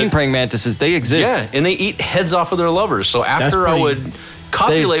 I've bullshit. seen praying mantises. They exist. Yeah, and they eat heads off of their lovers. So after I pretty- would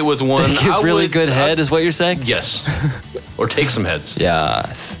copulate with one, They give I really would, good head, is what you're saying? Yes, or take some heads.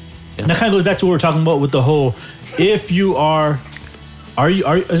 Yes. And that kind of goes back to what we were talking about with the whole. If you are you?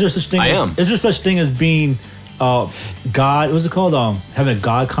 Is there such thing? I as, am. Is there such thing as being God? What's it called? Having a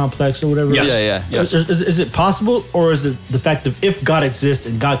God complex or whatever. Yes. Yeah. Yes. Is it possible, or is it the fact of if God exists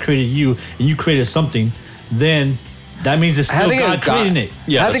and God created you and you created something, then that means it's still God creating it?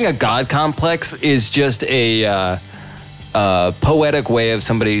 Yes. Having a God complex is just a poetic way of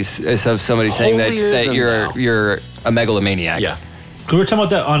somebody saying Holier that than thou. you're a megalomaniac. Yeah. 'Cause we were talking about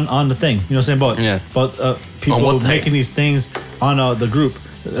that on the thing. You know what I'm saying? Yeah. About On people what thing? making these things on the group.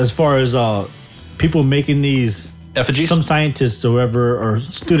 As far as people making these Effigies? some scientists or whatever, or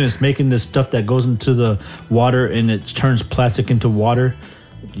students making this stuff that goes into the water and it turns plastic into water,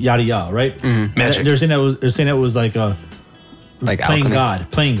 yada yada, right? Magic. They're saying that was like Like playing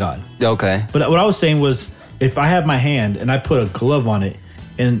alchemy. God. Okay. But what I was saying was, if I have my hand and I put a glove on it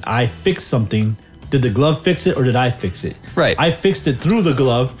and I fix something, did the glove fix it or did I fix it? Right. I fixed it through the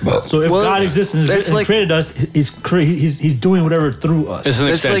glove. So if Well, God exists and that's like- created us, he's doing whatever through us. It's an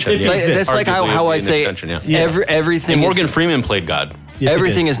That's like, extension. yeah. that's like how Arguably I an say extension, yeah. everything. And is- Morgan Freeman played God. Yes, he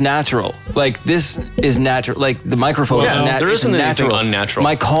everything did. is natural. Like this is natural. Like the microphone Yeah, is there it's isn't anything natural. unnatural.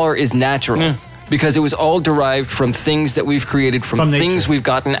 My car is natural. because it was all derived from things that we've created, from things nature. we've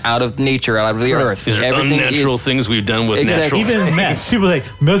gotten out of nature, out of the earth. These are unnatural things we've done with natural Even things. meth. People are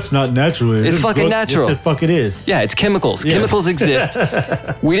like, meth's not natural. It's fucking natural. Yes, it fuck it is. Yeah, it's chemicals. Yes. Chemicals exist.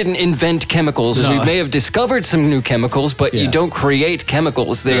 We didn't invent chemicals. No. We may have discovered some new chemicals, but you don't create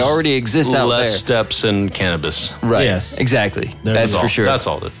chemicals. They already exist out Less there. steps in cannabis. Right. Yes. Exactly. That's all. for sure. That's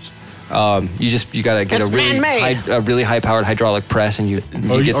all it is. You gotta get It's man-made. a really high powered hydraulic press, and you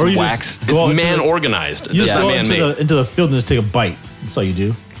get some wax. It's man-organized. You It's just not go man-made. into the field and just take a bite. That's all you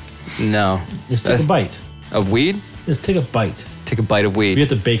do. No. Just take a bite. Of weed. Just take a bite. Take a bite of weed. You have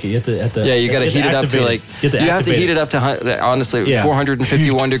to bake it. You have to Yeah, you gotta heat it up to like. You have to heat it up to honestly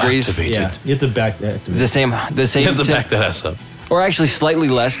 451 degrees. Activate Yeah, it. you have to back that. The same. You have to back that ass up. Or actually slightly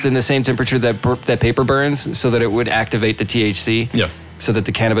less than the same temperature that paper burns, so that it would activate the THC. Yeah. So that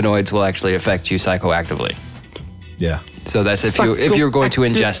the cannabinoids will actually affect you psychoactively. Yeah. So that's if you're going to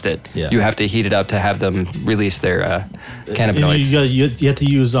ingest it, Yeah. you have to heat it up to have them release their cannabinoids. You have to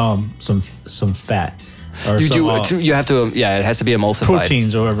use some fat. Or You some, do. You have to. Yeah, it has to be emulsified.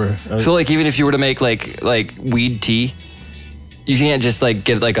 proteins or whatever. So like even if you were to make like weed tea, you can't just like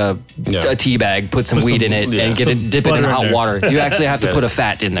get like a tea bag, put some weed in it, and get it, dip it in butter in hot there. water. You actually have to put a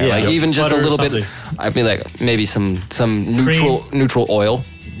fat in there, Yeah. like even just a Butter or little bit. something. I mean, like maybe some neutral oil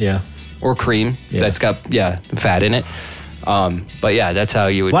Yeah. or cream Yeah. that's got fat in it. But yeah, that's how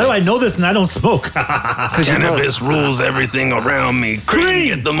you would. Why do I know this and I don't smoke? Cannabis rules everything around me.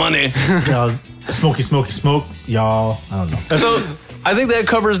 Cream, get the money. Y'all, smoky smoke, y'all. I don't know. So I think that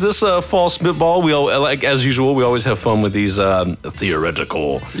covers this fall spitball. We all, like as usual, we always have fun with these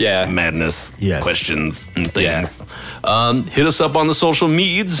theoretical madness questions and things. Hit us up on the social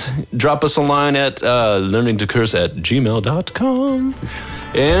medias. Drop us a line at learningtocurse@gmail.com.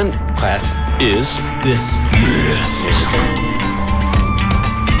 And class is Dismissed.